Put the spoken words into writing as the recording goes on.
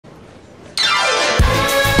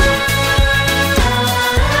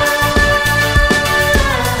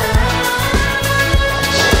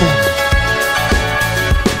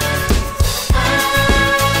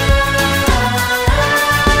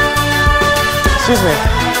Excuse me.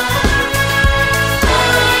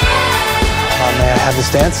 May I have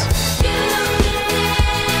this dance?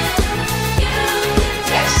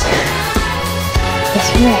 Yes. Yes,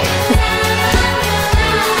 you may.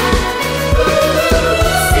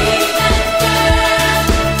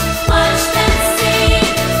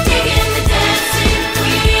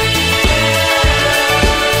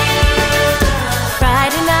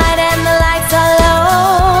 Friday night and the lights are low,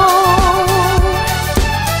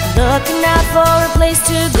 looking out for a place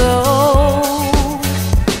to go.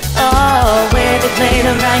 Oh, where they play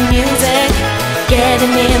the right music,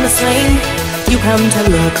 getting in the swing. You come to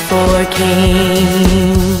look for a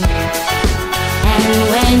king, and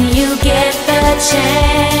when you get the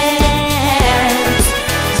chance,